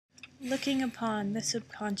Looking upon the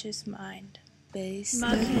subconscious mind.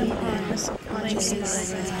 Marking upon the subconscious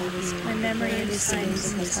mind, My memory in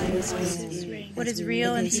times and timeless. What is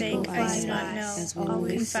real and fake I do not know, all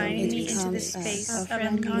confining me into the space of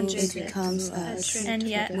unconsciousness. And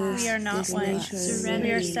yet we are not one,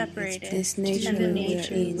 we are separated, and the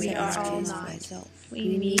nature we are all not.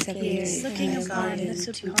 We meet here, looking upon the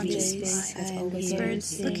subconscious mind,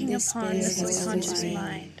 birds looking upon the subconscious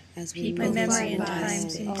mind. My memory in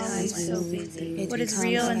times and timeless. What is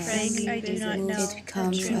real and fake I do not know,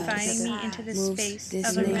 confining me into the space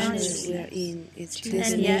of unconsciousness.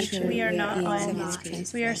 And yet we are not one,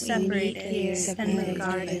 we are separated, and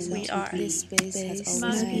regarded we are.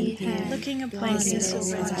 Looking upon the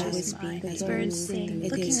subconscious mind, birds sing,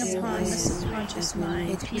 looking upon the subconscious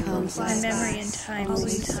mind. My memory in times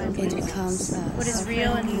and timeless. What is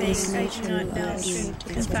real and fake I do not know,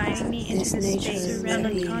 confining me into the space of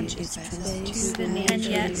unconsciousness. And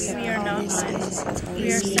yet we are not one,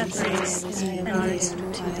 we are separated,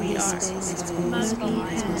 and we are.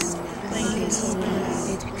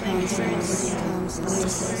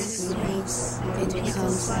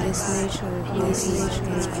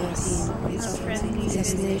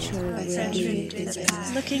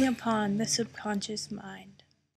 Looking upon the subconscious mind.